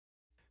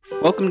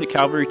Welcome to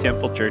Calvary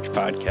Temple Church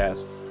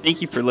Podcast.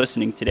 Thank you for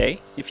listening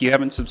today. If you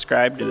haven't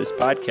subscribed to this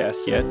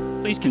podcast yet,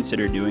 please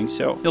consider doing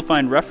so. You'll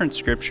find reference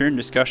scripture and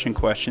discussion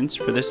questions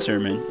for this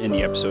sermon in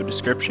the episode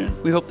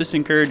description. We hope this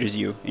encourages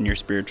you in your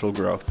spiritual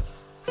growth.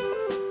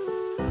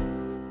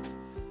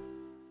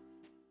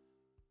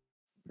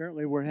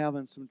 Apparently we're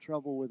having some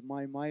trouble with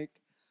my mic,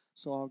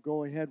 so I'll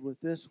go ahead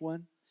with this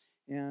one,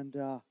 and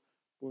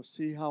we'll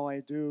see how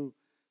I do.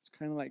 It's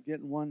kind of like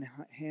getting one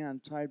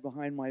hand tied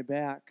behind my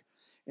back.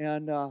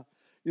 And,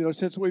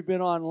 since we've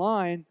been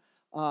online,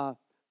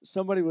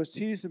 somebody was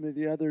teasing me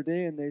the other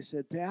day, and they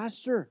said,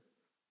 Pastor,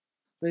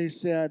 they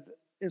said,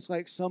 it's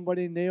like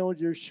somebody nailed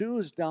your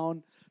shoes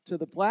down to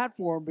the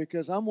platform,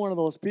 because I'm one of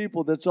those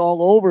people that's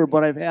all over,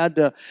 but I've had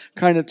to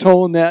kind of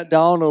tone that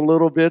down a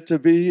little bit to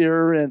be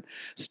here and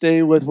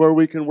stay with where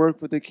we can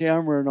work with the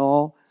camera and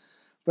all.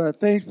 But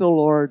thank the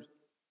Lord.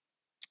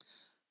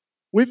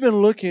 We've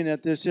been looking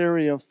at this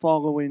area of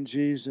following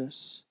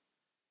Jesus,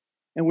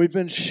 and we've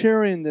been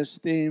sharing this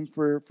theme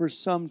for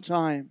some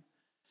time.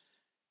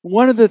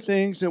 One of the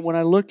things that when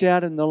I look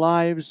at in the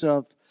lives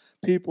of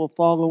people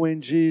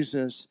following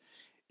Jesus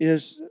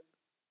is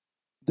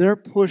they're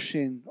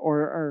pushing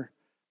or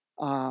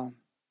the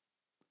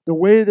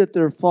way that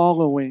they're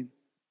following,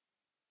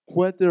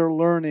 what they're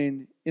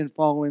learning in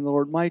following the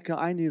Lord. Micah,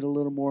 I need a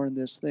little more in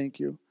this, thank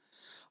you.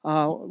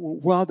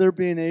 While they're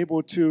being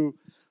able to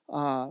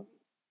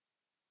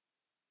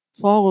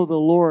follow the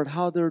Lord,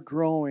 how they're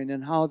growing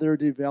and how they're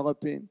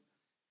developing.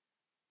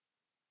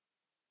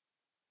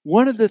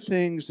 One of the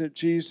things that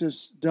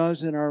Jesus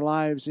does in our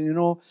lives,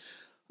 and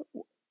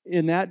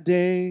in that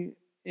day,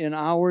 in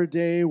our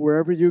day,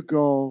 wherever you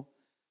go,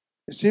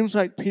 it seems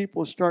like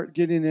people start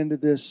getting into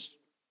this,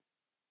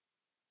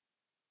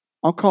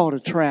 I'll call it a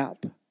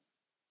trap,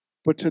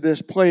 but to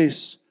this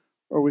place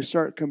where we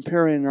start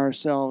comparing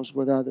ourselves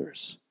with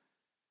others.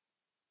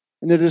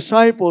 And the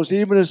disciples,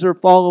 even as they're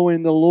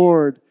following the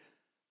Lord,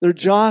 they're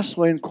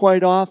jostling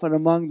quite often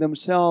among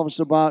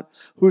themselves about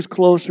who's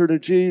closer to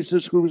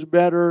Jesus, who's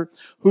better,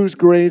 who's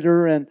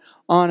greater, and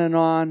on and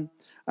on.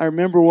 I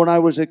remember when I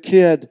was a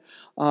kid,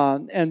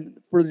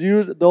 and for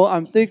you, though I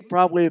think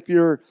probably if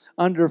you're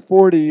under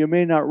 40, you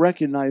may not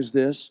recognize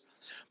this,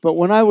 but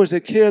when I was a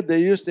kid, they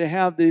used to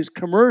have these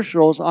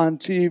commercials on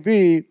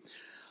TV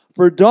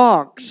for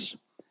dogs.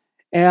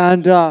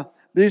 And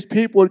these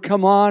people would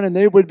come on and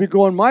they would be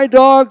going, my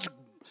dog's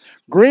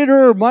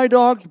greater, my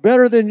dog's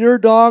better than your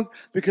dog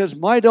because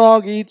my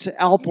dog eats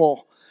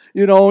apple.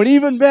 And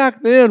even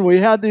back then we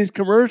had these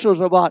commercials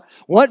about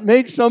what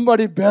makes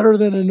somebody better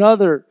than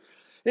another.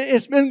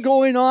 It's been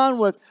going on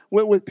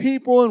with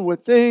people and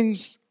with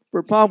things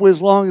for probably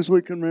as long as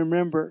we can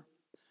remember.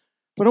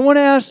 But I want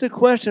to ask the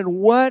question,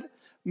 what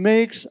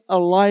makes a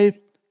life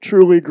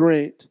truly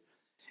great?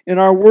 In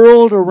our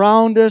world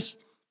around us,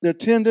 the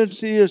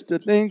tendency is to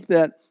think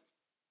that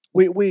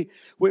we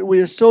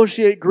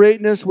associate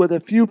greatness with a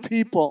few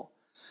people.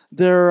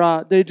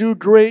 They do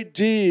great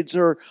deeds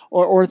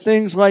or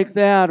things like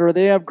that, or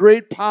they have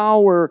great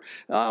power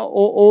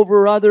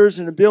over others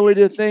and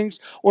ability to things,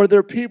 or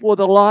they're people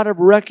with a lot of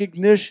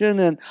recognition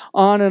and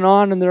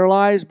on in their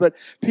lives. But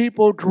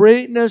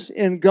greatness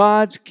in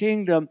God's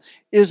kingdom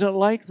isn't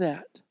like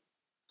that.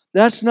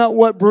 That's not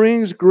what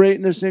brings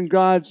greatness in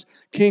God's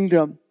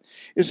kingdom.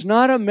 It's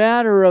not a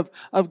matter of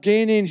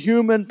gaining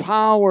human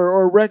power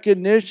or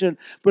recognition,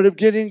 but of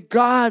getting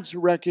God's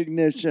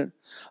recognition,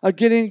 of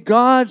getting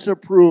God's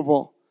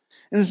approval.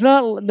 And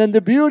then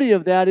the beauty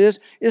of that is,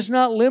 it's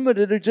not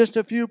limited to just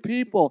a few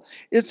people.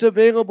 It's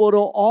available to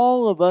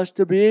all of us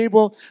to be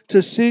able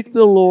to seek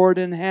the Lord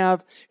and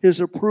have His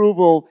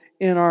approval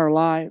in our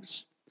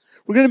lives.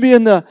 We're going to be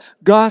in the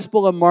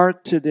Gospel of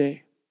Mark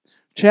today,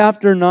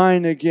 chapter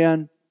 9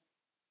 again.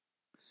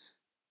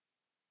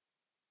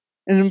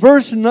 And in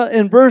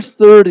verse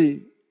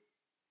 30,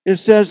 it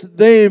says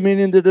they,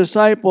 meaning the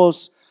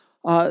disciples,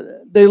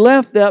 they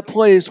left that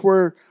place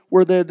where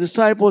the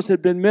disciples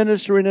had been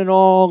ministering and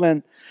all,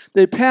 and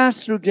they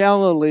passed through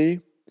Galilee.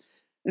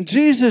 And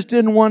Jesus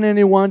didn't want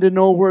anyone to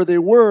know where they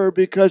were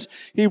because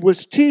He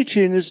was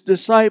teaching His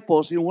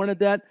disciples. He wanted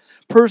that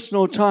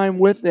personal time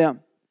with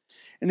them.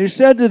 And He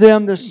said to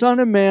them, the Son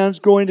of Man's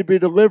going to be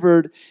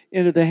delivered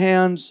into the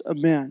hands of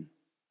men.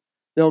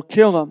 They'll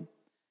kill Him.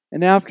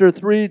 And after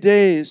 3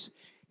 days,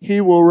 He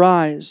will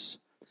rise.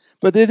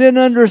 But they didn't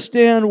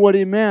understand what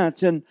He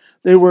meant, and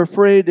they were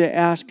afraid to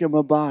ask Him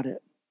about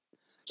it.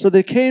 So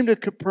they came to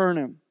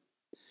Capernaum.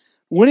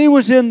 When He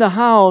was in the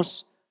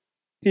house,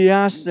 He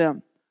asked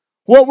them,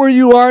 what were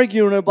you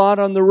arguing about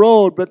on the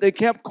road? But they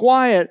kept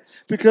quiet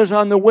because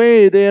on the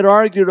way they had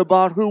argued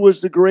about who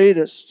was the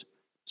greatest.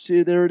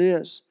 See, there it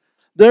is.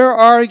 They're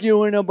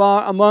arguing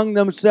about among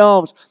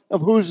themselves of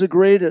who's the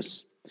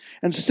greatest.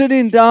 And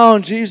sitting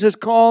down, Jesus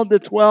called the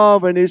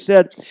 12 and He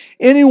said,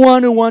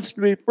 anyone who wants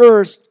to be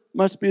first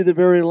must be the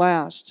very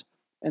last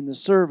and the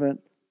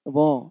servant of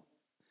all.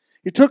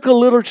 He took a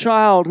little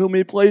child whom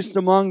He placed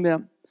among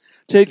them.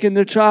 Taking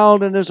the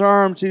child in His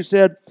arms, He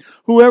said,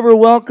 whoever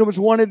welcomes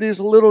one of these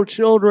little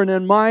children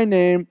in my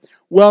name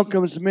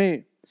welcomes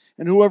me.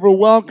 And whoever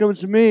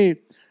welcomes me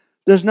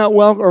does not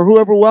welcome, or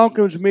whoever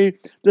welcomes me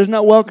does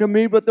not welcome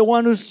me, but the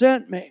one who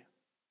sent me.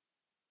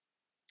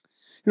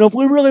 If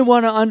we really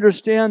want to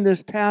understand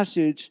this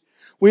passage,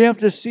 we have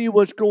to see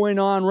what's going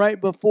on right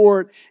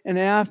before it and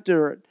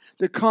after it.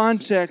 The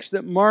context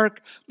that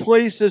Mark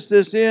places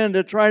this in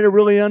to try to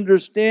really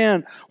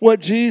understand what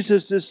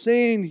Jesus is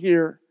saying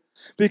here.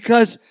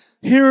 Because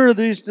here are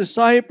these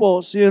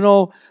disciples, they've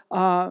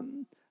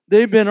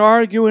been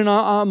arguing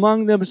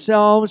among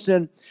themselves,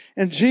 and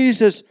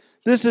Jesus,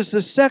 this is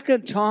the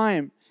second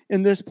time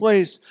in this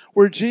place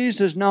where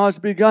Jesus now has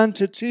begun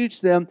to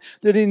teach them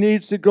that He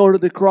needs to go to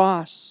the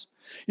cross.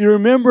 You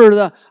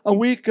remember a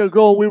week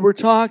ago we were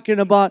talking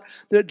about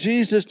that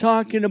Jesus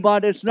talking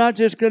about it's not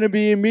just going to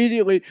be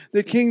immediately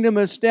the kingdom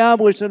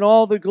established and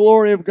all the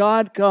glory of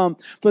God come,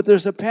 but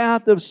there's a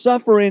path of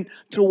suffering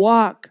to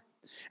walk.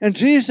 And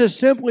Jesus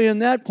simply in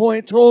that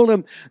point told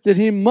him that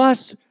he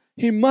must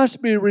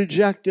be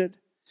rejected.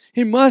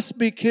 He must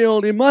be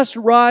killed. He must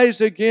rise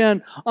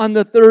again on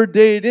the third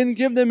day. He didn't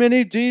give them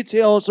any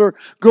details or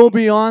go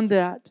beyond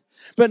that.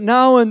 But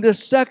now in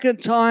this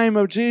second time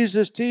of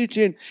Jesus'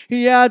 teaching,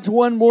 He adds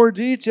one more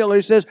detail.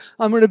 He says,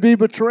 I'm going to be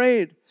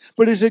betrayed.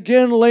 But He's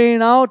again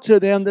laying out to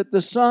them that the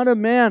Son of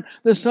Man,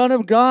 the Son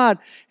of God,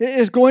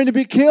 is going to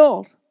be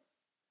killed.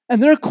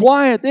 And they're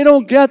quiet. They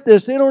don't get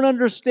this. They don't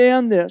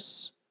understand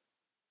this.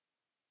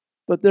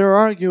 But they're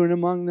arguing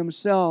among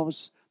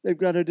themselves. They've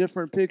got a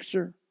different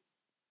picture.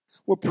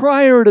 Well,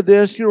 prior to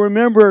this, you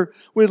remember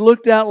we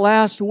looked at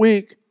last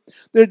week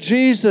that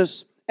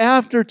Jesus,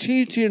 after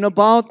teaching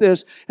about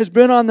this, has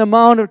been on the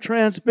Mount of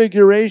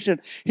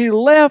Transfiguration. He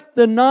left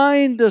the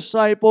 9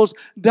 disciples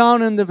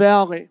down in the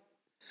valley.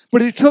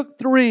 But He took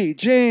 3,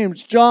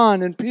 James,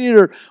 John, and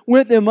Peter,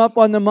 with Him up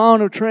on the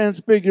Mount of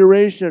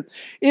Transfiguration.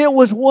 It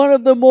was one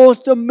of the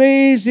most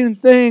amazing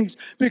things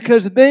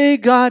because they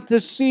got to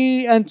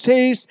see and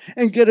taste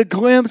and get a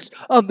glimpse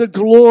of the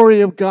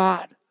glory of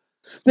God.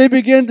 They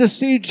began to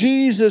see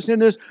Jesus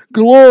in His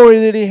glory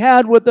that He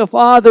had with the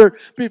Father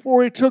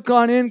before He took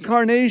on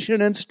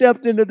incarnation and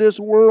stepped into this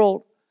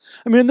world.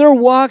 I mean, they're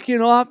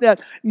walking off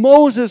that.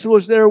 Moses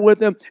was there with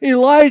Him.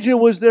 Elijah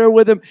was there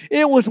with Him.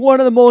 It was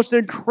one of the most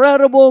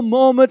incredible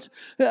moments.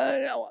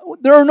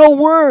 There are no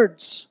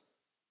words.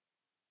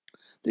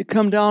 They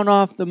come down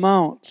off the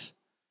mount.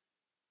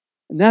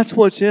 And that's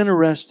what's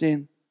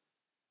interesting.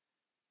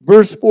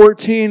 Verse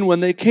 14, when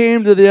they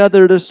came to the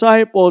other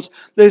disciples,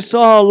 they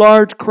saw a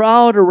large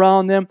crowd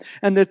around them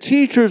and the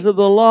teachers of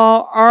the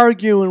law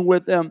arguing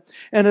with them.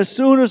 And as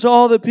soon as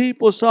all the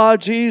people saw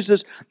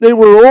Jesus, they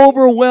were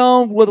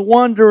overwhelmed with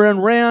wonder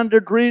and ran to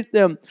greet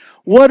them.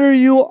 What are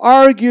you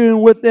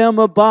arguing with them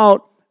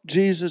about?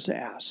 Jesus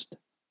asked.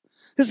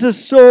 This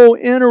is so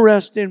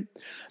interesting.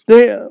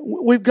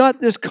 We've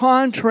got this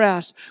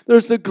contrast.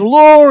 There's the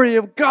glory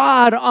of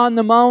God on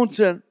the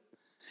mountain.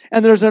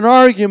 And there's an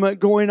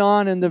argument going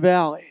on in the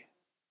valley.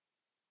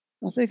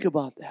 Now think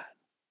about that.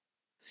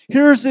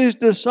 Here's these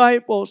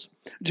disciples.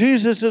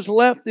 Jesus has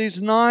left these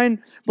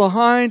 9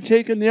 behind,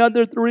 taken the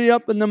other 3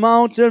 up in the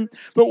mountain.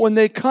 But when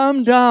they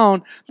come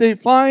down, they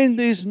find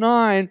these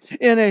 9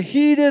 in a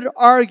heated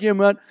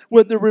argument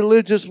with the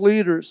religious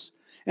leaders.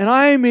 And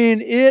I mean,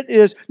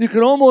 you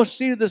can almost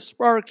see the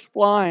sparks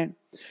flying.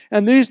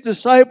 And these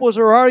disciples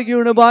are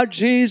arguing about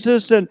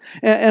Jesus and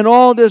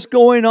all this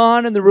going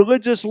on. And the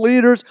religious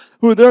leaders,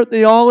 who their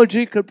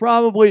theology could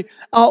probably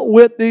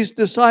outwit these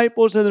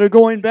disciples, and they're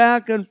going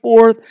back and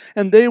forth.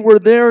 And they were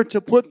there to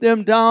put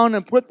them down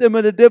and put them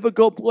in a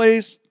difficult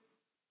place.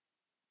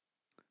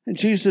 And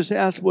Jesus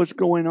asked what's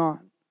going on.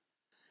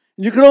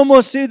 You can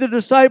almost see the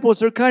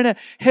disciples are kind of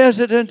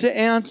hesitant to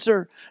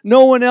answer.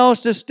 No one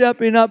else is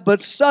stepping up.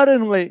 But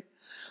suddenly,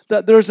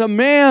 that there's a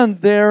man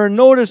there, and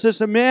notice this,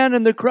 a man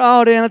in the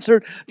crowd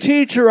answered,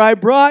 Teacher, I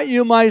brought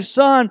you my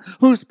son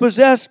who's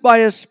possessed by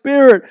a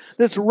spirit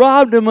that's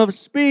robbed him of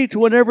speech.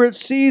 Whenever it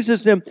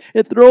seizes him,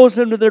 it throws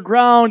him to the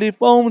ground. He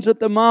foams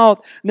at the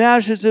mouth,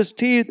 gnashes his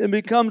teeth, and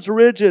becomes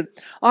rigid.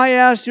 I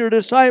asked your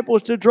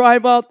disciples to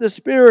drive out the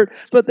spirit,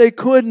 but they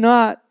could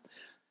not.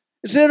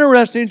 It's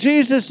interesting.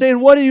 Jesus saying,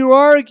 what are you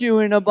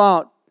arguing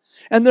about?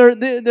 And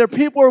their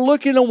people are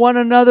looking at one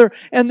another,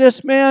 and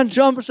this man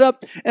jumps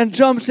up and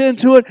jumps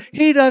into it.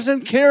 He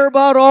doesn't care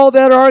about all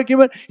that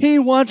argument. He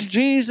wants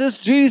Jesus.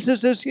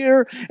 Jesus is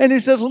here. And he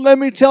says, let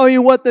me tell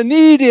you what the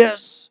need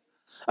is.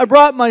 I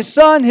brought my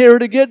son here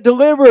to get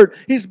delivered.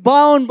 He's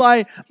bound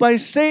by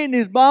Satan.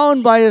 He's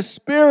bound by a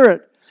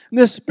spirit. And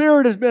this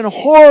spirit has been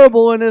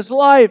horrible in his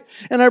life.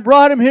 And I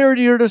brought him here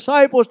to your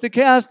disciples to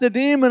cast the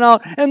demon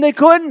out, and they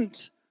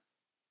couldn't.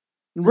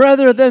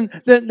 Rather than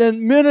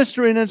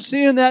ministering and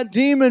seeing that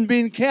demon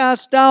being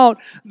cast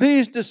out,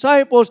 these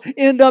disciples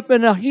end up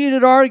in a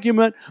heated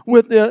argument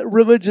with the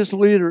religious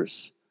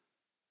leaders.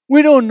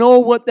 We don't know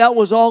what that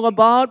was all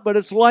about, but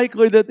it's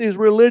likely that these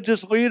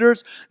religious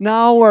leaders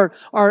now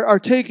are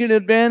taking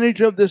advantage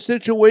of the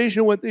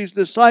situation with these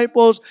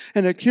disciples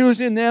and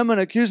accusing them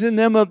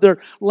of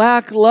their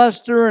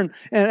lackluster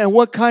and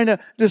what kind of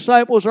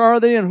disciples are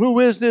they and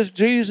who is this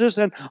Jesus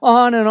and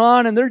on.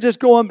 And they're just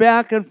going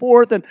back and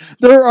forth and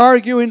they're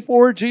arguing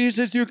for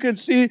Jesus, you can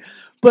see,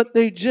 but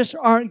they just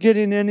aren't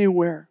getting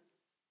anywhere.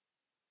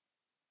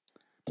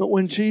 But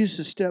when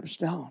Jesus steps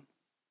down,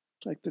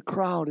 it's like the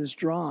crowd is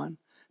drawn.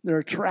 They're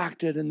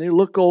attracted and they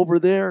look over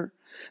there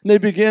and they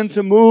begin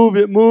to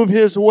move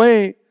his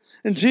way.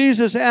 And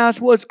Jesus asks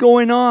what's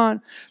going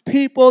on.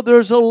 People,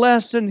 there's a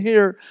lesson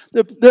here.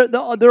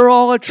 They're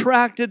all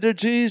attracted to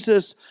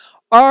Jesus.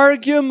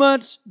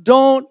 Arguments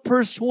don't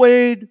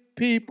persuade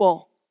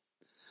people.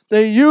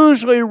 They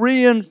usually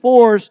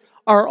reinforce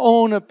our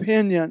own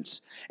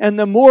opinions. And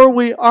the more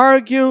we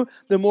argue,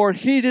 the more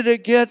heated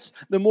it gets,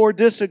 the more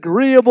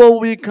disagreeable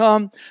we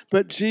become.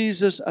 But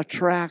Jesus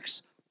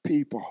attracts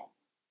people.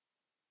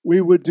 We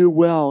would do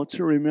well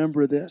to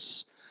remember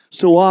this.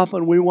 So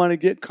often we want to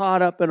get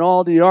caught up in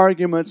all the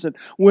arguments and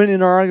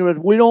winning our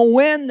arguments. We don't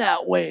win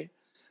that way.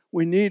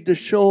 We need to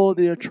show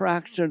the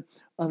attraction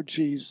of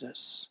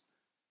Jesus.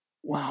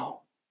 Wow.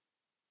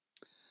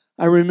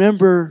 I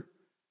remember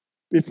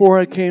before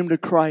I came to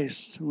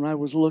Christ, when I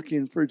was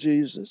looking for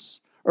Jesus,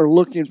 or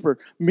looking for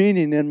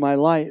meaning in my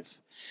life,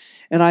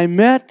 and I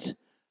met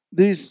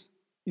these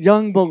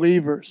young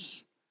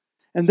believers.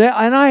 And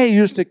I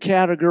used to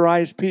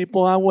categorize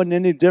people. I wasn't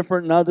any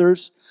different than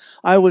others.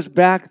 I was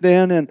back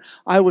then, and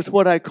I was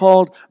what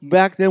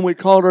back then we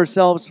called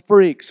ourselves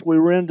freaks. We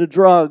were into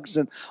drugs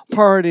and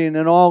partying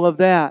and all of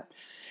that.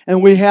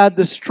 And we had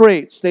the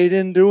straights. They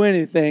didn't do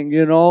anything,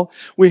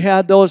 We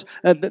had those,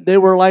 they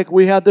were like,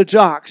 we had the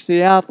jocks,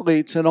 the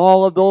athletes, and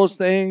all of those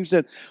things.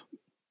 And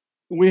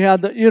we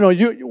had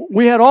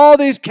we had all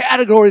these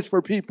categories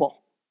for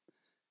people.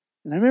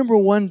 And I remember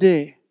one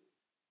day,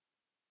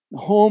 the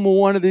home of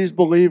one of these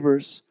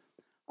believers,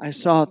 I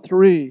saw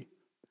 3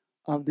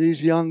 of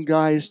these young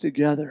guys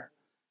together.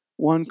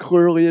 One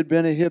clearly had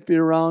been a hippie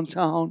around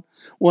town.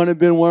 One had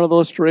been one of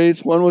those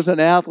straights. One was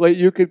an athlete.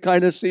 You could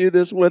kind of see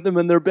this with them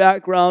in their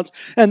backgrounds.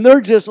 And they're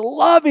just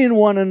loving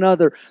one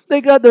another.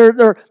 They got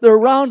they're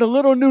around a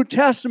little New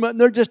Testament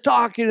and they're just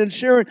talking and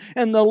sharing.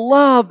 And the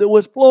love that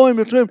was flowing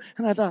between them.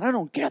 And I thought, I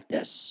don't get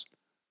this.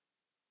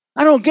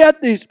 I don't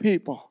get these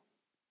people.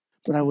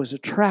 But I was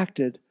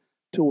attracted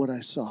to what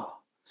I saw.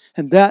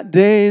 And that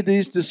day,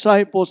 these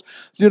disciples,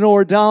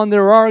 are down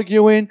there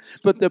arguing,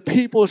 but the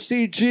people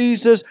see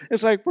Jesus.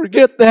 It's like,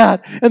 forget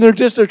that. And they're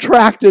just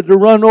attracted to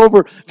run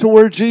over to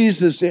where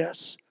Jesus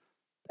is.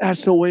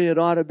 That's the way it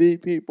ought to be,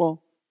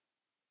 people.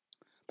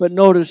 But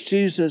notice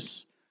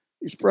Jesus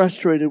is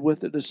frustrated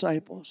with the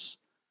disciples.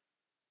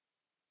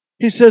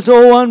 He says,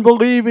 "O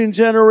unbelieving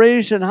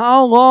generation,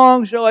 how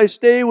long shall I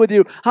stay with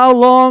you? How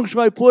long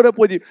shall I put up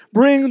with you?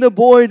 Bring the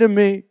boy to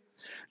me."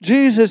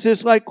 Jesus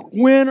is like,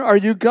 when are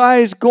you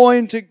guys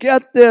going to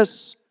get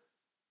this?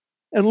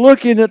 And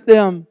looking at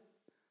them.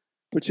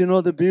 But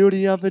the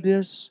beauty of it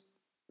is,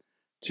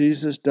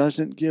 Jesus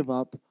doesn't give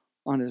up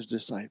on His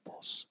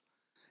disciples.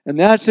 And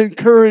that's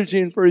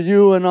encouraging for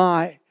you and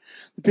I.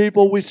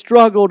 People, we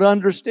struggle to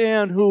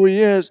understand who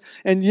He is.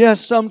 And yes,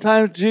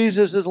 sometimes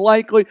Jesus is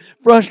likely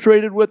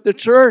frustrated with the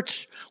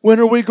church. When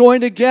are we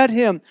going to get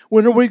Him?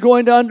 When are we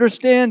going to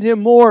understand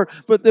Him more?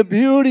 But the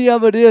beauty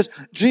of it is,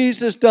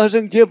 Jesus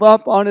doesn't give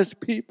up on His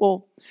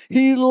people.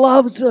 He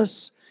loves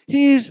us.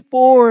 He's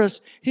for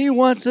us. He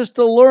wants us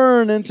to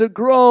learn and to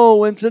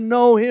grow and to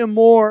know Him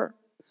more.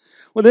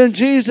 Well, then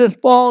Jesus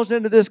falls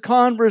into this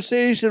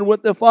conversation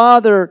with the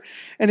Father,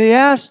 and He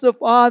asks the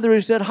Father,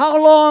 He said,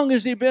 how long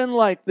has He been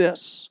like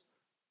this?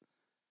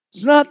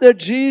 It's not that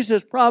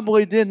Jesus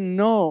probably didn't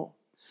know,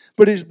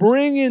 but He's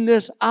bringing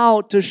this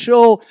out to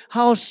show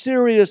how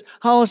serious,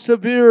 how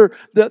severe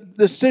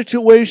the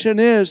situation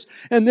is.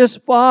 And this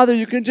Father,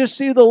 you can just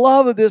see the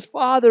love of this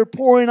Father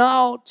pouring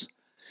out.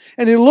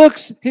 And He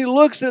looks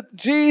at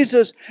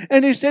Jesus,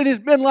 and He said He's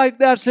been like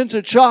that since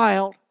a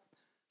child.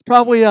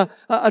 Probably a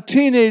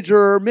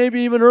teenager, or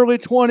maybe even early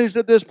 20s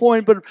at this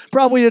point, but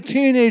probably a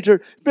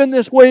teenager, been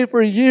this way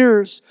for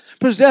years,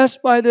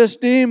 possessed by this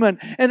demon,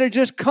 and it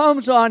just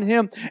comes on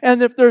him.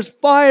 And if there's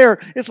fire,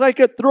 it's like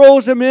it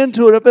throws him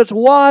into it. If it's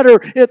water,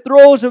 it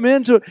throws him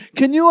into it.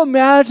 Can you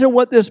imagine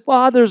what this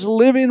father's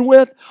living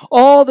with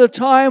all the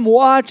time,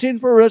 watching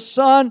for his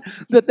son,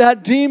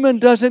 that demon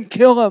doesn't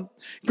kill him?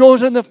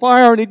 Goes in the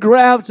fire and he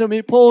grabs him,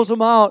 he pulls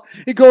him out.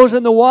 He goes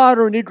in the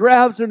water and he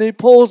grabs him and he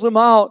pulls him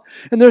out.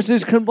 And there's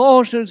these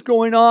convulsions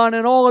going on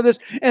and all of this.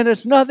 And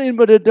it's nothing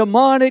but a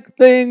demonic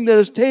thing that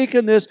has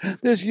taken this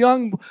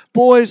young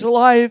boy's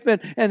life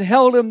and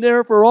held him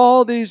there for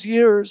all these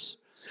years.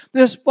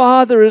 This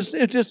father he's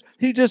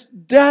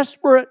just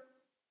desperate.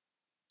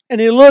 And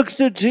he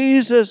looks at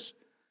Jesus.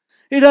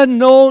 He doesn't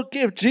know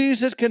if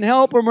Jesus can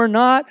help him or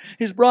not.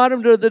 He's brought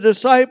him to the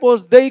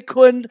disciples. They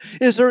couldn't.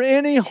 Is there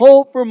any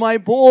hope for my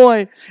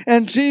boy?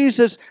 And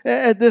Jesus,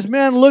 this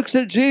man looks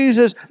at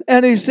Jesus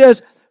and he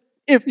says,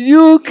 if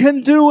you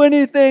can do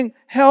anything,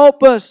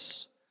 help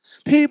us.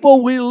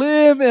 People, we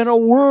live in a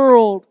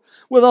world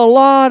with a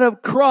lot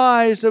of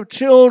cries of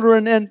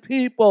children and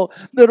people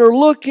that are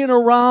looking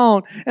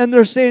around and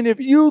they're saying, if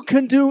you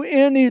can do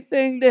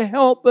anything to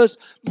help us,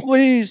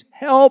 please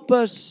help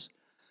us.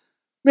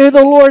 May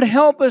the Lord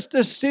help us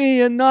to see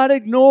and not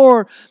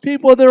ignore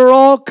people. There are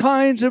all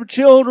kinds of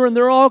children.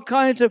 There are all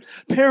kinds of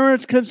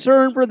parents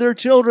concerned for their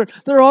children.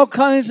 There are all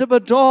kinds of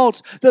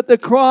adults that the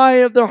cry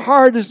of their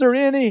heart, is there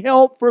any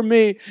help for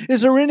me?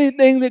 Is there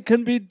anything that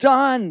can be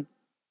done?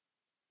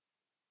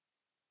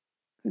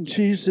 And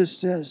Jesus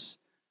says,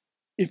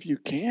 if you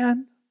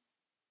can.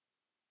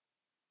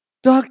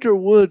 Dr.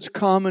 Wood's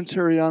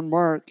commentary on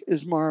Mark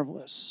is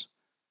marvelous.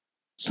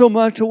 So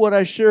much of what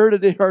I share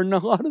today are a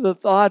lot of the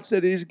thoughts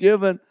that he's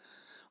given.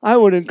 I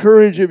would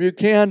encourage you, if you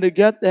can, to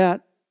get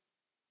that.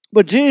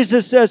 But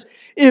Jesus says,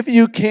 if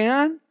you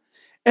can,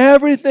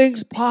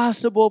 everything's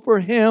possible for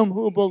him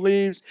who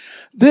believes.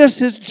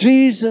 This is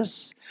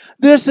Jesus.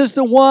 This is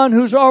the one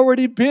who's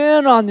already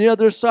been on the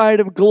other side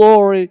of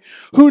glory,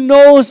 who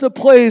knows the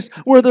place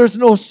where there's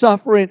no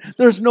suffering,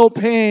 there's no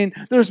pain,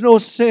 there's no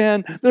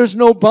sin, there's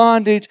no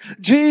bondage.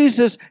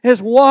 Jesus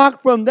has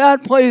walked from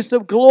that place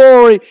of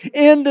glory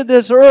into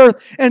this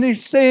earth, and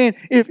he's saying,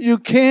 if you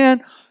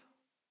can,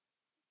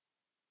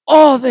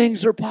 all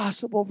things are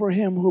possible for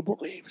him who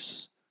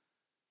believes.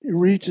 He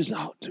reaches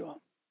out to him.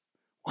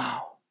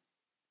 Wow.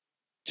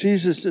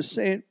 Jesus is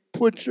saying,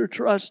 put your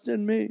trust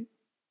in me.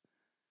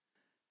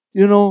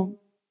 You know,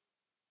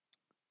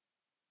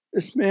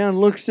 this man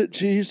looks at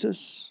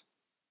Jesus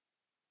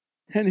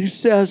and he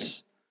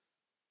says,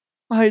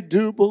 I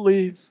do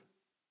believe.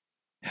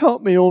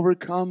 Help me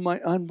overcome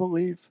my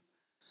unbelief.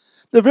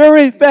 The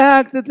very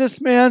fact that this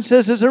man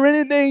says, is there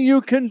anything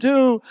you can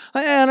do?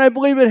 And I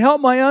believe it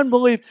helped my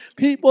unbelief.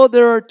 People,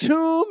 there are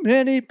too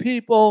many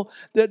people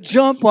that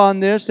jump on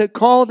this, that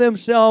call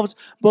themselves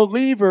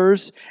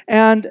believers,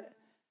 and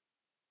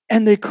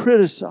they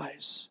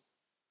criticize.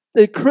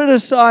 They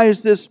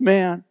criticize this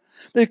man.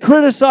 They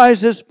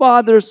criticize his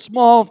father's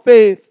small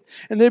faith.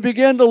 And they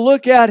begin to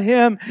look at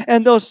him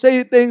and they'll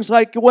say things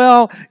like,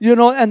 well, you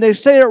know, and they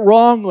say it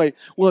wrongly.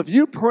 Well, if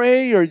you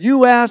pray or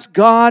you ask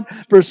God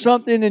for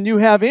something and you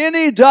have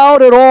any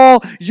doubt at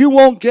all, you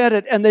won't get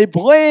it. And they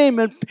blame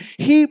and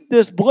heap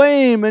this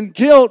blame and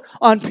guilt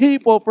on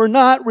people for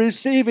not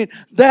receiving.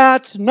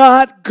 That's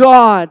not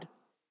God.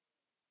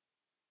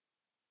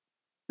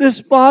 This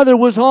father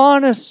was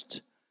honest.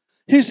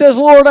 He says,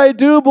 Lord, I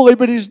do believe,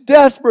 but he's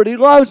desperate. He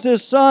loves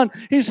his son.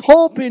 He's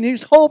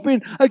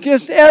hoping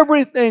against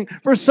everything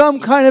for some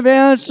kind of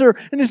answer.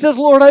 And he says,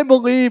 Lord, I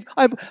believe,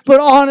 but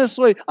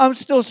honestly, I'm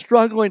still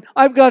struggling.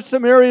 I've got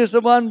some areas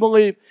of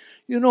unbelief.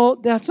 You know,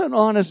 that's an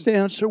honest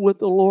answer with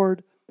the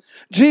Lord.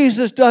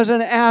 Jesus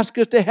doesn't ask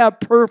us to have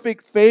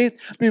perfect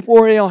faith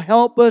before he'll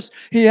help us.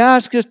 He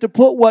asks us to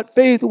put what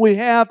faith we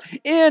have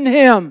in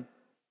him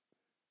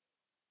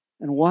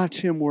and watch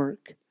him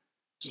work.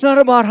 It's not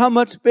about how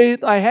much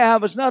faith I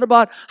have. It's not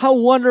about how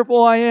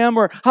wonderful I am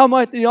or how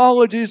my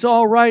theology is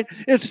all right.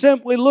 It's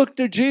simply look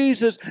to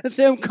Jesus and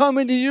say, I'm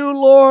coming to you,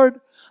 Lord.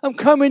 I'm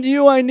coming to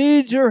you. I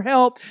need your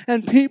help.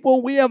 And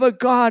people, we have a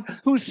God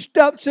who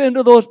steps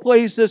into those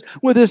places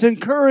with his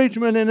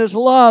encouragement and his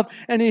love,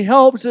 and he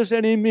helps us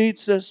and he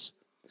meets us.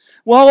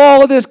 While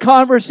all of this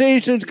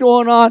conversation's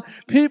going on,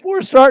 people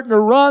are starting to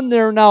run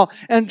there now.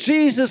 And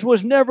Jesus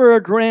was never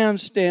a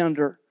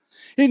grandstander.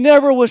 He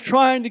never was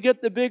trying to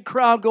get the big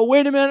crowd go,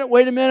 wait a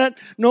minute,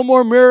 no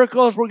more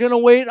miracles, we're going to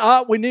wait,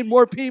 we need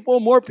more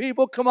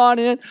people, come on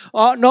in,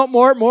 no,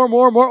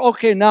 more,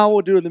 okay, now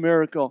we'll do the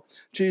miracle.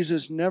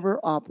 Jesus never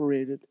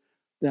operated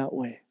that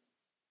way,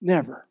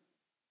 never.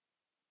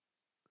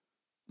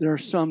 There are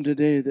some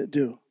today that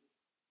do.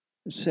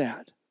 It's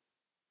sad.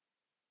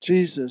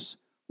 Jesus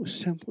was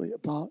simply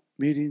about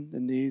meeting the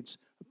needs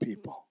of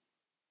people.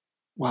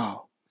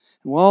 Wow.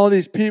 And while all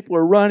these people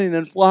are running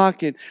and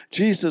flocking,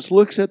 Jesus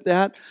looks at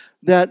that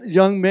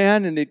young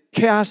man and he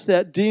casts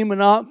that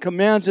demon out,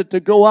 commands it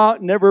to go out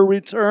and never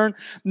return.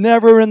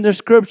 Never in the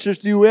scriptures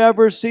do you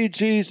ever see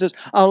Jesus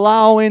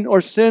allowing or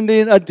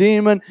sending a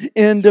demon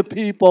into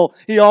people.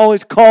 He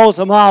always calls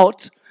them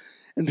out.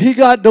 And he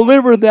got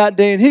delivered that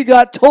day, and he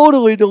got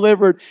totally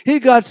delivered. He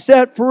got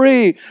set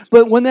free.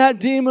 But when that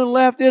demon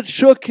left, it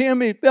shook him.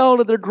 He fell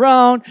to the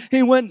ground.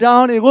 He went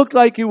down. He looked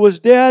like he was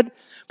dead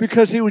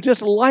because he was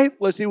just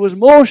lifeless. He was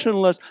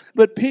motionless.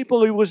 But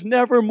people, he was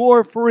never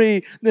more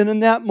free than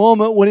in that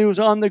moment when he was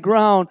on the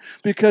ground,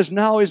 because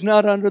now he's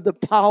not under the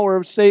power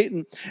of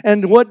Satan.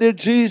 And what did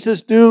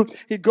Jesus do?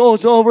 He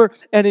goes over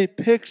and he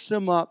picks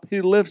him up. He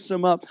lifts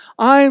him up.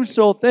 I'm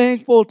so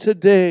thankful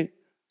today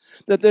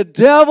that the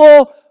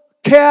devil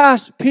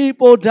cast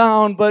people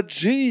down, but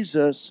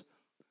Jesus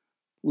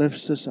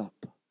lifts us up.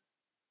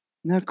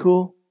 Isn't that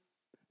cool?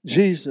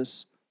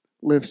 Jesus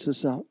lifts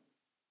us up.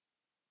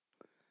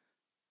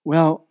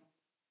 Well,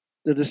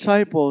 the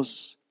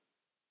disciples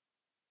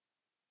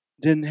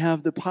didn't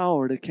have the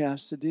power to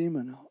cast the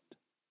demon out.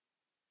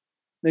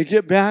 They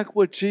get back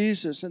with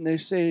Jesus and they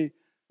say,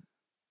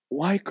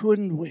 why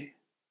couldn't we?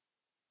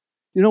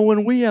 You know,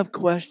 when we have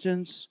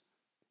questions,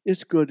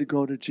 it's good to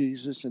go to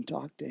Jesus and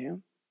talk to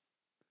Him.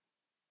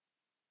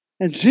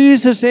 And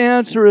Jesus'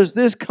 answer is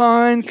this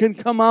kind can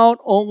come out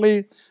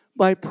only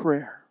by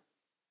prayer.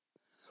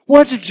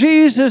 What's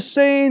Jesus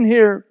saying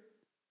here?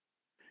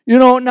 You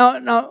know,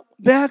 now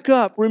back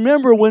up.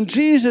 Remember when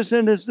Jesus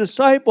and His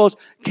disciples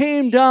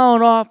came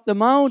down off the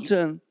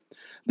mountain,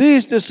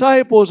 these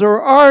disciples are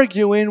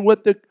arguing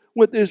with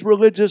these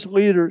religious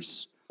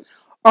leaders.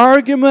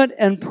 Argument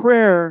and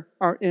prayer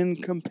are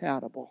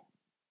incompatible.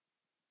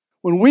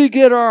 When we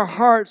get our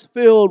hearts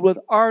filled with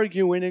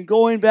arguing and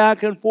going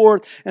back and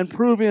forth and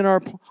proving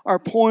our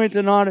point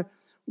and on it,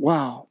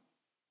 wow.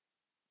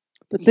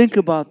 But think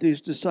about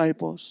these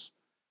disciples.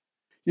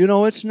 You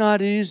know, it's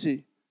not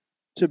easy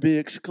to be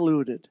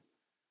excluded.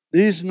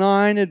 These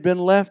 9 had been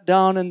left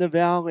down in the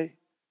valley.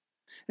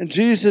 And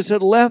Jesus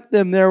had left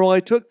them there while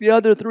He took the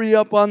other 3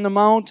 up on the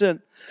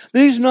mountain.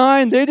 These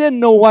 9, they didn't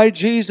know why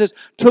Jesus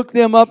took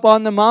them up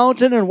on the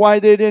mountain and why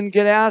they didn't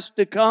get asked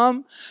to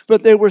come,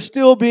 but they were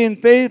still being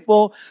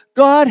faithful.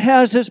 God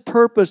has His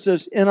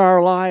purposes in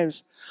our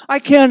lives. I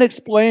can't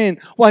explain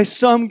why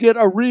some get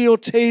a real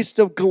taste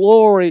of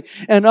glory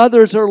and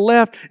others are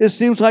left, it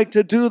seems like,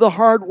 to do the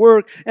hard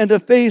work and to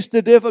face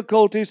the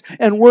difficulties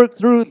and work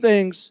through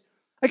things.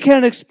 I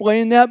can't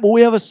explain that, but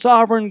we have a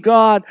sovereign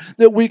God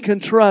that we can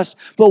trust.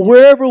 But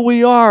wherever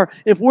we are,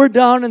 if we're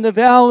down in the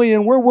valley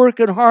and we're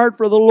working hard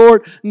for the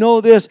Lord,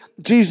 know this,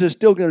 Jesus is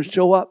still going to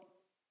show up.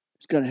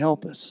 He's going to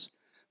help us.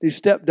 He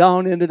stepped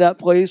down into that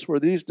place where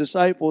these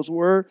disciples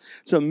were.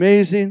 It's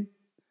amazing.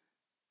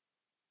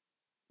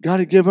 Got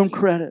to give them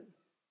credit.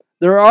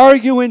 They're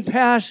arguing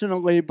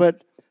passionately,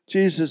 but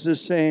Jesus is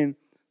saying,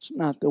 it's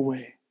not the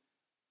way.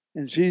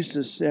 And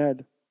Jesus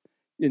said,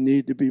 you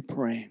need to be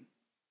praying.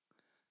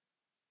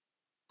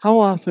 How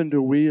often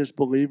do we as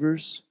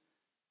believers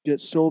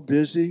get so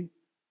busy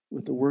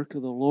with the work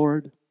of the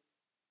Lord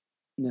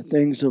and the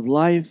things of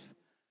life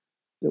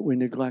that we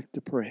neglect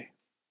to pray?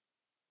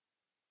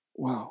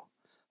 Wow.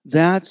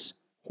 That's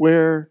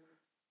where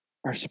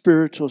our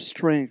spiritual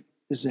strength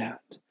is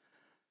at.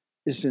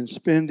 Is in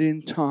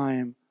spending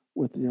time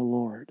with the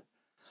Lord.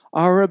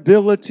 Our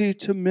ability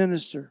to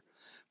minister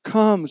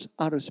comes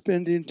out of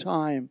spending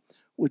time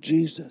with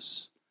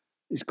Jesus.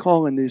 He's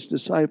calling these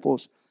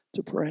disciples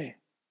to pray.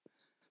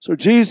 So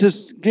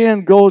Jesus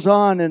again goes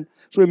on, and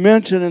as we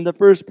mentioned in the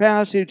first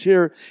passage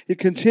here, He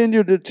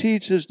continued to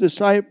teach His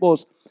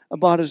disciples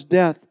about His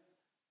death,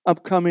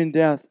 upcoming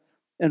death,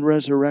 and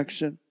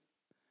resurrection.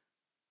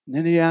 And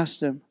then He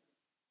asked them,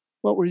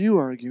 what were you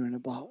arguing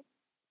about?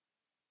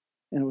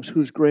 And it was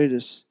who's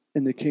greatest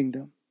in the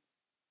kingdom.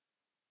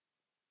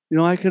 You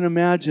know, I can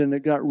imagine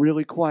it got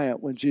really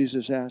quiet when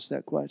Jesus asked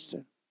that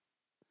question.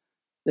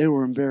 They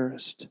were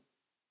embarrassed.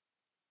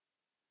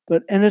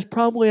 And it's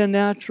probably a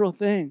natural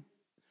thing.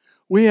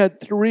 We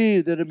had 3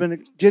 that had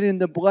been getting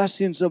the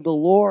blessings of the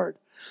Lord.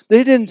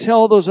 They didn't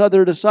tell those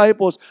other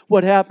disciples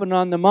what happened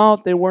on the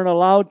mount. They weren't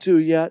allowed to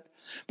yet.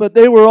 But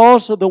they were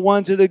also the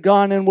ones that had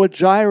gone in with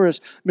Jairus.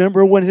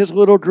 Remember when his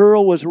little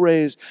girl was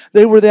raised?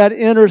 They were that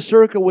inner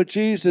circle with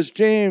Jesus,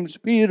 James,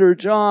 Peter,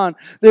 John.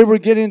 They were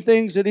getting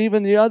things that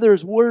even the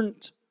others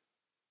weren't.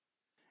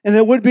 And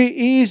it would be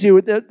easy.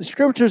 The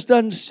Scriptures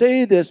doesn't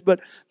say this, but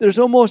there's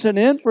almost an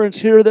inference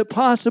here that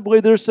possibly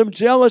there's some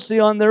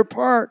jealousy on their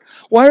part.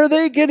 Why are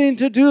they getting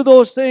to do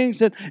those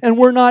things and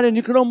we're not? And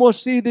you can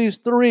almost see these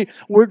 3.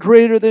 We're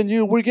greater than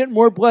you. We're getting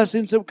more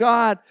blessings of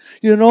God.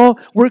 You know,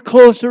 we're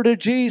closer to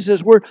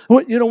Jesus. We're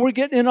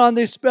getting in on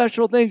these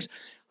special things.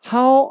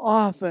 How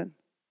often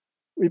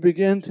we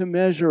begin to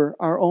measure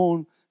our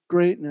own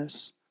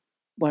greatness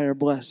by our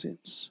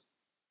blessings.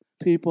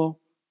 People,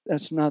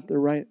 that's not the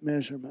right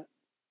measurement.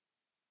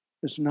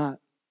 It's not.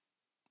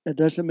 It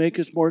doesn't make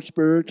us more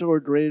spiritual or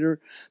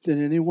greater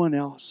than anyone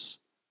else.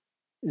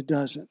 It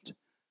doesn't.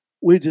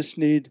 We just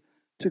need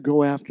to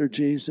go after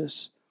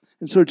Jesus.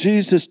 And so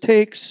Jesus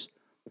takes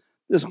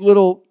this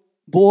little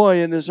boy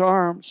in His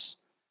arms,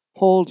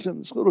 holds him,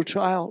 this little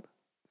child,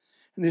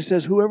 and He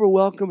says, whoever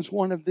welcomes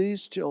one of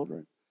these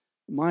children,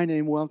 my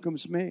name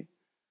welcomes me.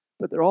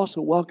 But they're also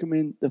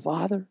welcoming the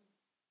Father.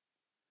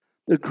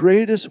 The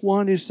greatest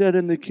one, He said,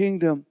 in the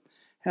kingdom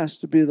has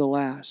to be the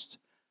last.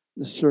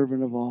 The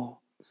servant of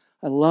all.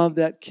 I love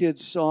that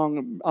kid's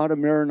song out of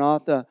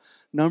Maranatha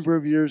a number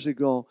of years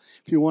ago.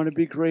 If you want to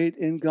be great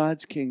in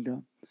God's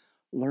kingdom,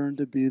 learn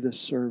to be the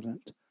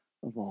servant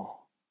of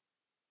all.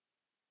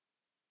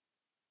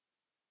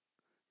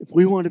 If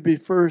we want to be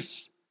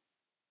first,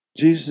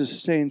 Jesus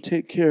is saying,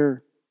 take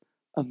care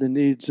of the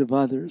needs of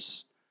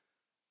others.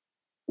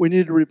 We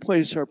need to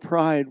replace our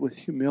pride with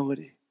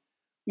humility.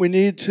 We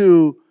need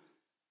to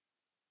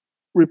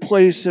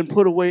replace and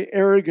put away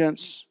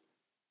arrogance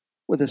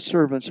with a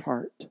servant's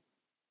heart.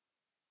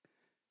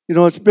 You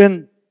know, it's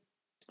been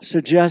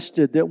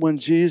suggested that when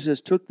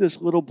Jesus took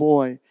this little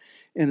boy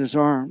in His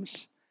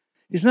arms,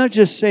 He's not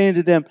just saying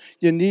to them,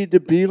 you need to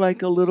be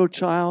like a little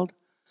child,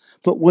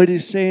 but what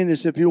He's saying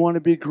is if you want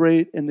to be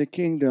great in the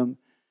kingdom,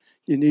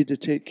 you need to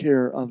take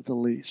care of the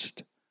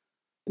least,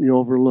 the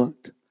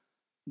overlooked,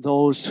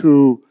 those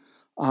who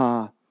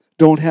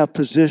don't have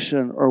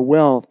position or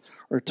wealth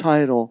or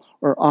title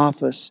or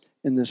office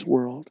in this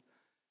world.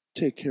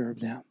 Take care of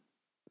them.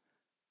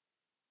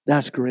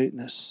 That's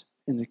greatness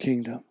in the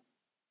kingdom.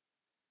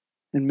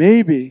 And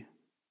maybe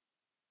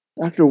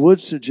Dr.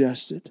 Wood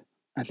suggested,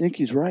 I think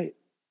he's right,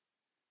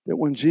 that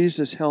when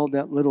Jesus held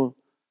that little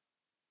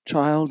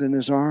child in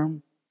his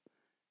arm,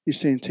 he's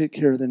saying, take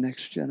care of the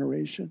next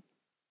generation.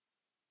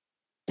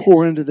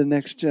 Pour into the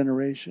next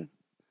generation.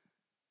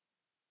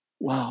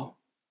 Wow.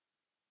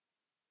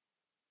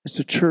 As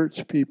a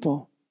church,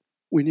 people,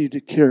 we need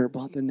to care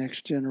about the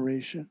next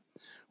generation.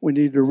 We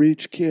need to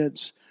reach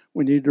kids.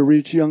 We need to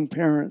reach young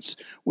parents.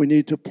 We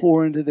need to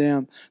pour into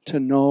them to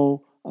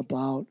know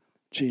about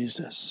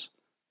Jesus.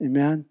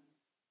 Amen?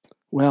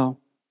 Well,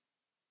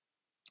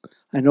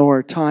 I know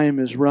our time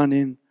is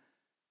running.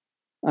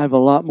 I have a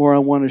lot more I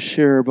want to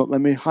share, but let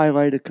me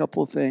highlight a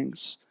couple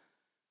things.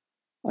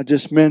 I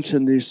just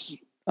mentioned these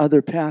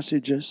other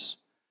passages.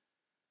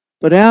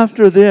 But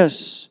after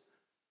this,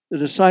 the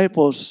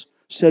disciples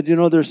said,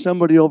 there's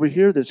somebody over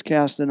here that's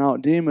casting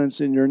out demons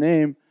in your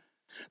name.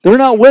 They're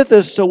not with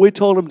us, so we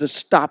told them to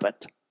stop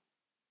it.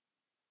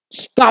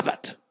 Stop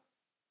it.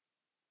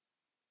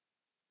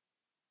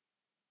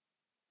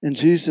 And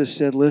Jesus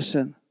said,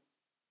 listen,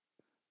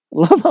 I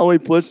love how he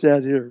puts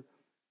that here.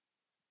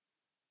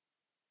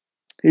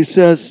 He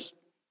says,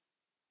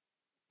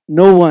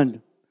 no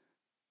one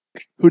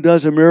who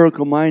does a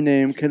miracle in my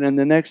name can in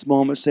the next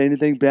moment say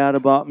anything bad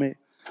about me.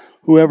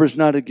 Whoever's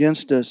not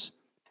against us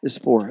is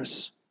for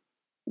us.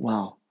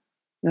 Wow.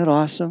 Isn't that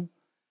awesome?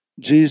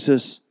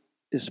 Jesus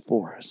is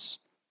for us.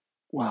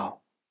 Wow.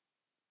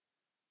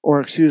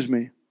 Or excuse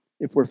me,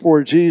 if we're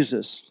for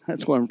Jesus,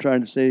 that's what I'm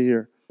trying to say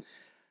here,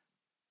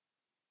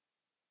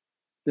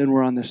 then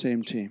we're on the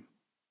same team.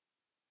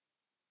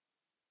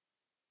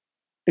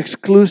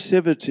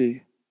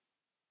 Exclusivity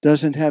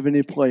doesn't have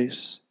any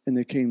place in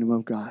the kingdom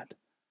of God.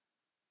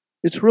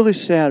 It's really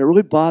sad. It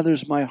really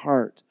bothers my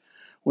heart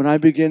when I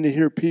begin to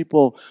hear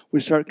people, we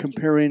start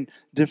comparing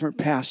different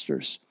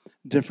pastors,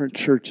 different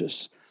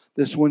churches.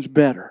 This one's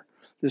better.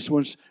 This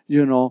one's,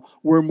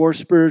 we're more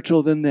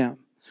spiritual than them.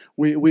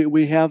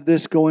 We have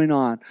this going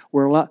on.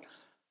 We're a lot.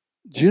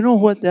 Do you know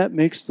what that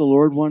makes the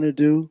Lord want to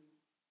do?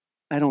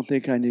 I don't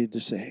think I need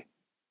to say.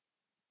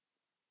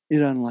 He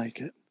doesn't like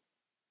it.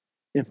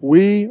 If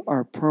we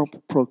are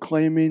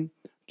proclaiming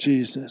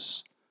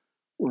Jesus,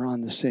 we're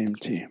on the same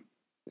team.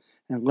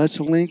 And let's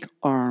link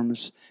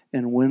arms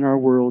and win our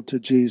world to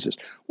Jesus.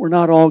 We're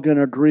not all going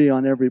to agree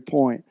on every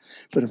point,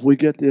 but if we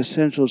get the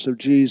essentials of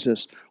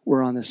Jesus,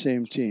 we're on the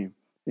same team.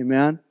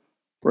 Amen?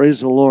 Praise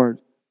the Lord.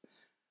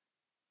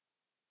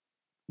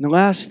 And the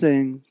last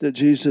thing that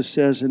Jesus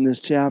says in this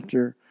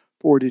chapter,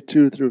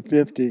 42 through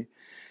 50,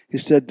 he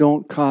said,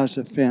 don't cause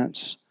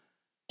offense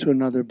to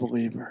another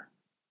believer.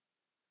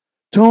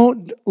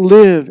 Don't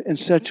live in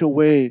such a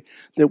way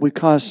that we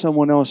cause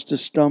someone else to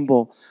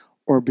stumble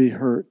or be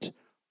hurt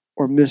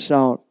or miss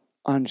out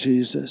on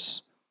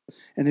Jesus.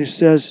 And he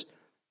says,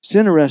 it's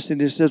interesting,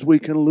 he says we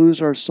can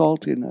lose our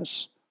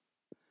saltiness.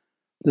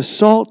 The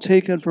salt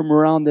taken from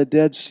around the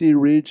Dead Sea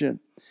region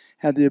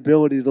had the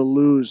ability to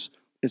lose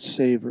its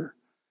savor.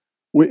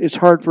 It's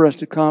hard for us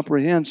to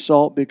comprehend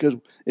salt because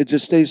it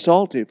just stays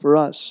salty for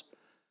us.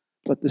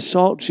 But the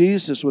salt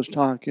Jesus was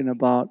talking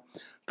about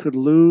could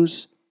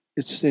lose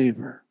its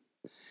savor.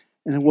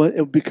 And it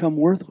would become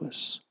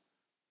worthless.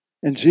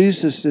 And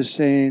Jesus is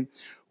saying,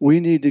 we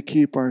need to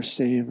keep our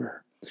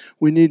savor.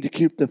 We need to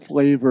keep the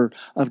flavor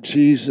of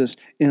Jesus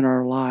in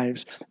our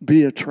lives.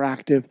 Be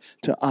attractive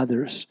to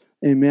others.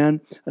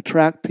 Amen?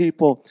 Attract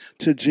people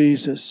to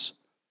Jesus.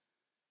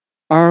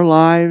 Our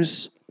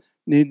lives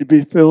need to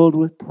be filled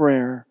with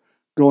prayer,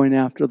 going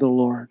after the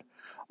Lord.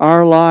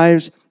 Our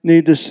lives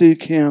need to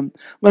seek Him.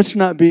 Let's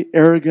not be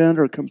arrogant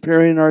or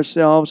comparing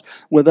ourselves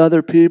with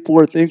other people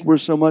or think we're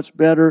so much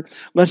better.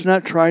 Let's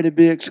not try to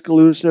be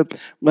exclusive.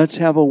 Let's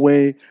have a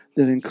way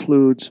that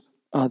includes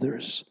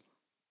others.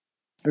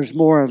 There's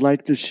more I'd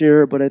like to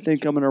share, but I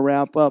think I'm going to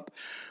wrap up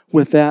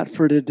with that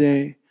for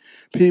today.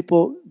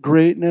 People,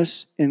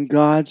 greatness in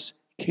God's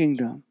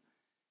kingdom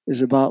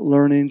is about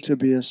learning to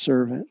be a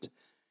servant.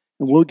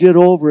 And we'll get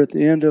over at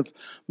the end of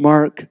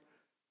Mark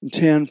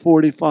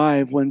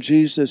 10:45 when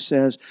Jesus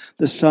says,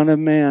 the Son of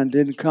Man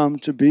didn't come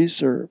to be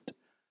served,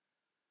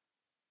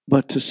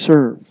 but to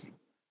serve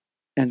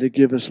and to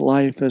give His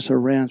life as a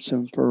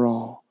ransom for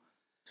all.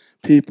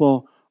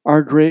 People,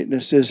 our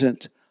greatness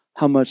isn't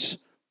how much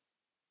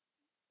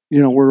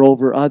we're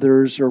over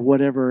others or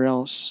whatever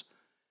else.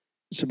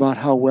 It's about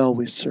how well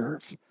we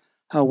serve,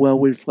 how well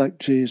we reflect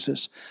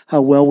Jesus,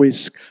 how well we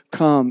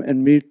come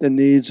and meet the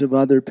needs of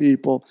other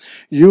people.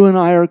 You and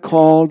I are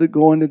called to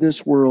go into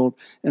this world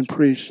and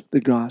preach the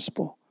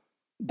gospel.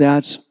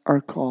 That's our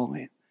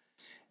calling.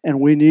 And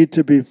we need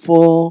to be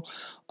full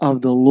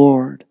of the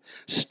Lord.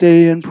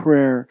 Stay in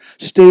prayer.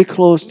 Stay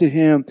close to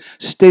Him.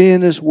 Stay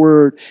in His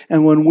Word.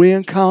 And when we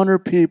encounter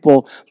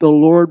people, the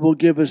Lord will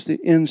give us the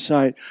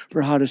insight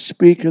for how to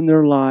speak in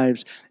their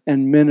lives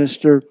and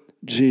minister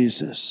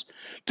Jesus.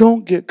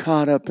 Don't get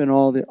caught up in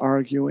all the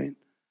arguing.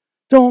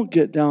 Don't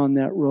get down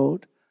that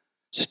road.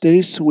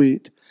 Stay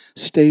sweet,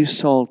 stay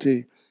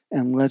salty,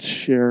 and let's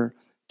share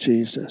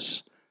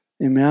Jesus.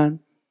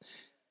 Amen.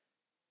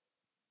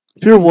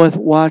 If you're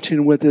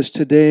watching with us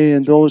today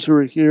and those who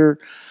are here,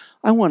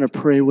 I want to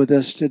pray with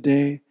us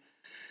today.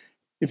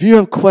 If you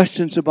have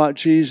questions about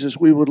Jesus,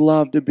 we would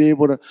love to be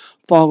able to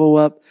follow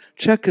up.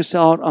 Check us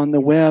out on the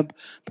web.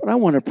 But I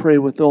want to pray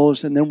with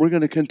those, and then we're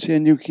going to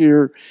continue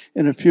here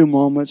in a few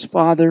moments.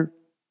 Father,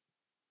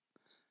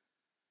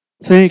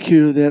 thank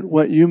you that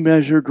what you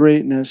measure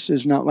greatness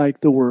is not like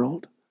the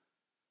world.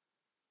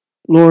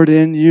 Lord,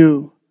 in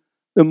you,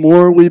 the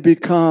more we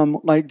become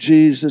like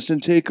Jesus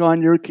and take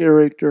on your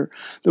character,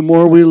 the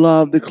more we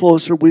love, the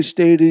closer we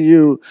stay to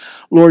you.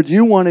 Lord,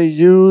 you want to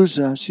use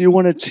us. You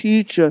want to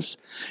teach us.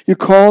 You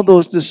called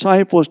those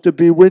disciples to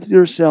be with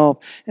yourself,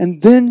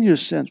 and then you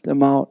sent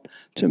them out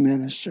to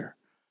minister.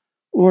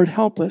 Lord,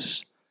 help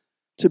us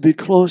to be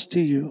close to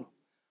you,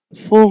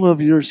 full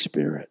of your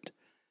Spirit.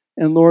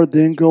 And Lord,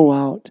 then go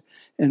out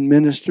and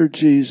minister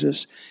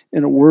Jesus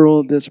in a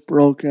world that's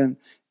broken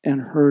and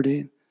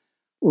hurting.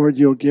 Lord,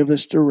 you'll give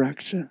us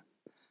direction.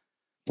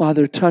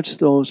 Father, touch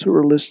those who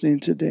are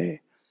listening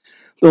today.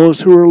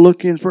 Those who are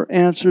looking for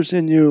answers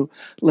in you,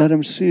 let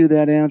them see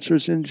that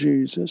answers in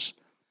Jesus.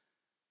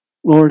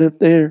 Lord,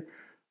 if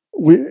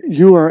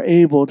you are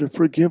able to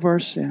forgive our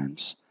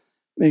sins,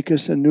 make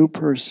us a new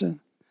person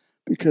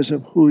because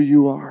of who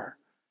you are.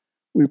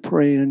 We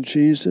pray in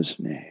Jesus'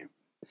 name.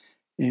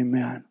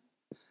 Amen.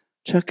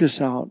 Check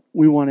us out.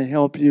 We want to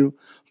help you.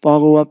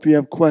 Follow up. If you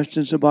have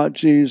questions about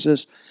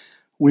Jesus,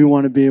 we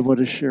want to be able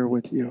to share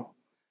with you.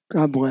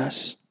 God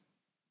bless.